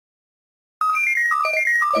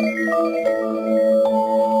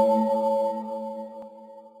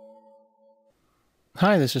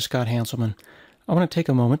Hi, this is Scott Hanselman. I want to take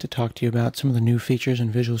a moment to talk to you about some of the new features in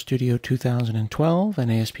Visual Studio 2012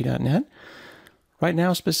 and ASP.NET. Right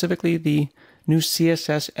now, specifically the new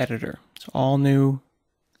CSS editor. It's all new,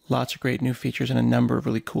 lots of great new features and a number of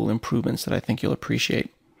really cool improvements that I think you'll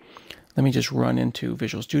appreciate. Let me just run into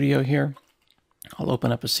Visual Studio here. I'll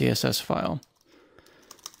open up a CSS file.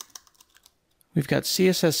 We've got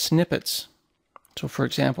CSS snippets. So for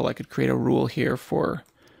example, I could create a rule here for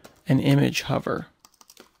an image hover.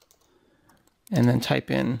 And then type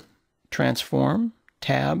in transform,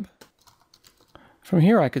 tab. From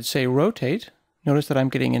here I could say rotate. Notice that I'm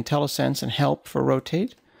getting IntelliSense and help for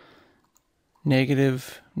rotate.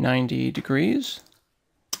 -90 degrees.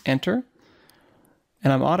 Enter.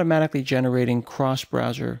 And I'm automatically generating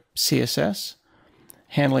cross-browser CSS,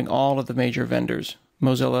 handling all of the major vendors,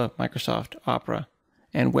 Mozilla, Microsoft, Opera,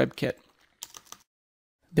 and WebKit.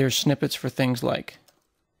 There's snippets for things like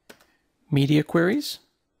media queries,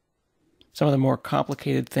 some of the more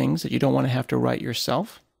complicated things that you don't want to have to write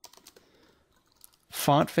yourself.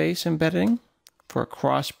 Font face embedding for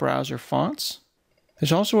cross-browser fonts.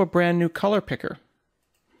 There's also a brand new color picker.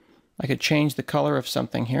 I could change the color of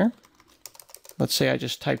something here. Let's say I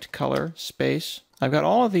just typed color space. I've got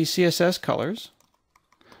all of these CSS colors,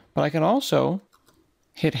 but I can also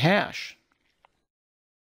hit hash.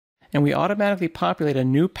 And we automatically populate a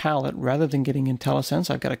new palette rather than getting IntelliSense.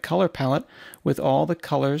 I've got a color palette with all the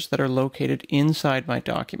colors that are located inside my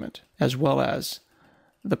document, as well as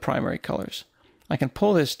the primary colors. I can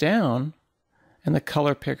pull this down, and the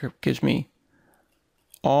color picker gives me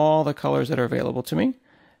all the colors that are available to me,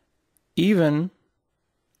 even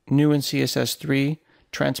new in CSS3,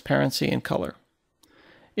 transparency and color.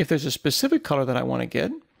 If there's a specific color that I want to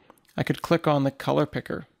get, I could click on the color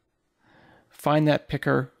picker, find that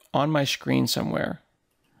picker on my screen somewhere,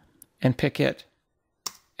 and pick it,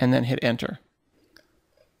 and then hit enter.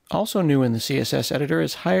 Also new in the CSS editor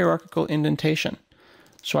is hierarchical indentation.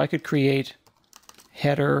 So I could create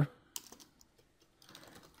header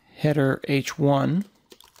H1,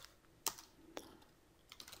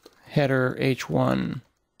 header H1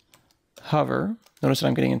 hover. Notice that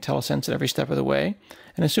I'm getting IntelliSense at every step of the way.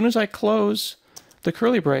 And as soon as I close the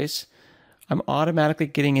curly brace, I'm automatically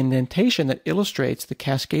getting indentation that illustrates the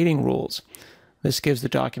cascading rules. This gives the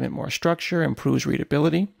document more structure, improves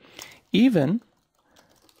readability, even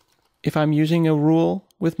if I'm using a rule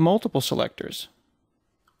with multiple selectors.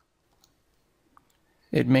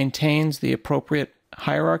 It maintains the appropriate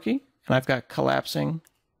hierarchy, and I've got collapsing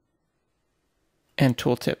and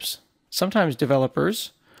tooltips. Sometimes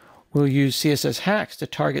developers will use CSS hacks to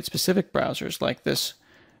target specific browsers, like this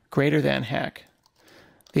greater than hack.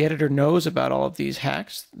 The editor knows about all of these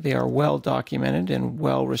hacks. They are well documented and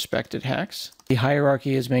well respected hacks. The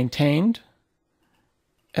hierarchy is maintained,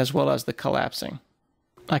 as well as the collapsing.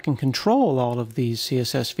 I can control all of these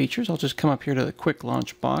CSS features. I'll just come up here to the quick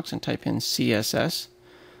launch box and type in CSS.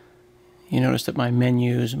 You notice that my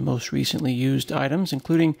menus most recently used items,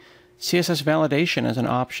 including CSS validation as an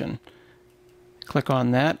option. Click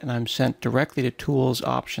on that and I'm sent directly to Tools,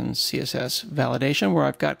 Options, CSS Validation, where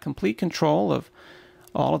I've got complete control of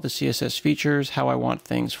all of the CSS features, how I want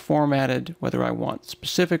things formatted, whether I want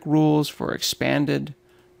specific rules for expanded,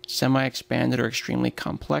 semi-expanded, or extremely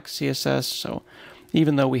complex CSS. So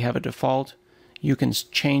even though we have a default, you can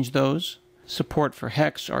change those. Support for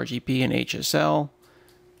hex, RGB, and HSL.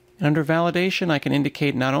 And under validation, I can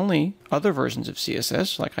indicate not only other versions of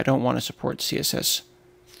CSS, like I don't want to support CSS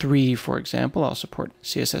 3, for example. I'll support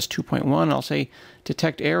CSS 2.1. I'll say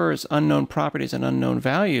detect errors, unknown properties, and unknown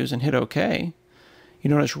values, and hit OK. You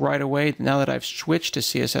notice right away, now that I've switched to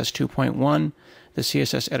CSS 2.1, the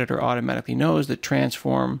CSS editor automatically knows that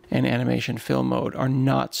transform and animation fill mode are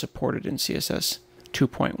not supported in CSS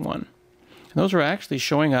 2.1. And those are actually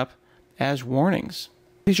showing up as warnings.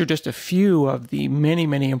 These are just a few of the many,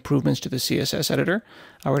 many improvements to the CSS editor.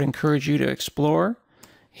 I would encourage you to explore,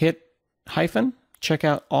 hit hyphen, check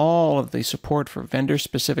out all of the support for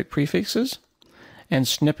vendor-specific prefixes and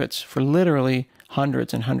snippets for literally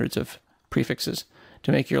hundreds and hundreds of prefixes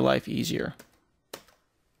to make your life easier.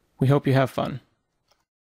 We hope you have fun.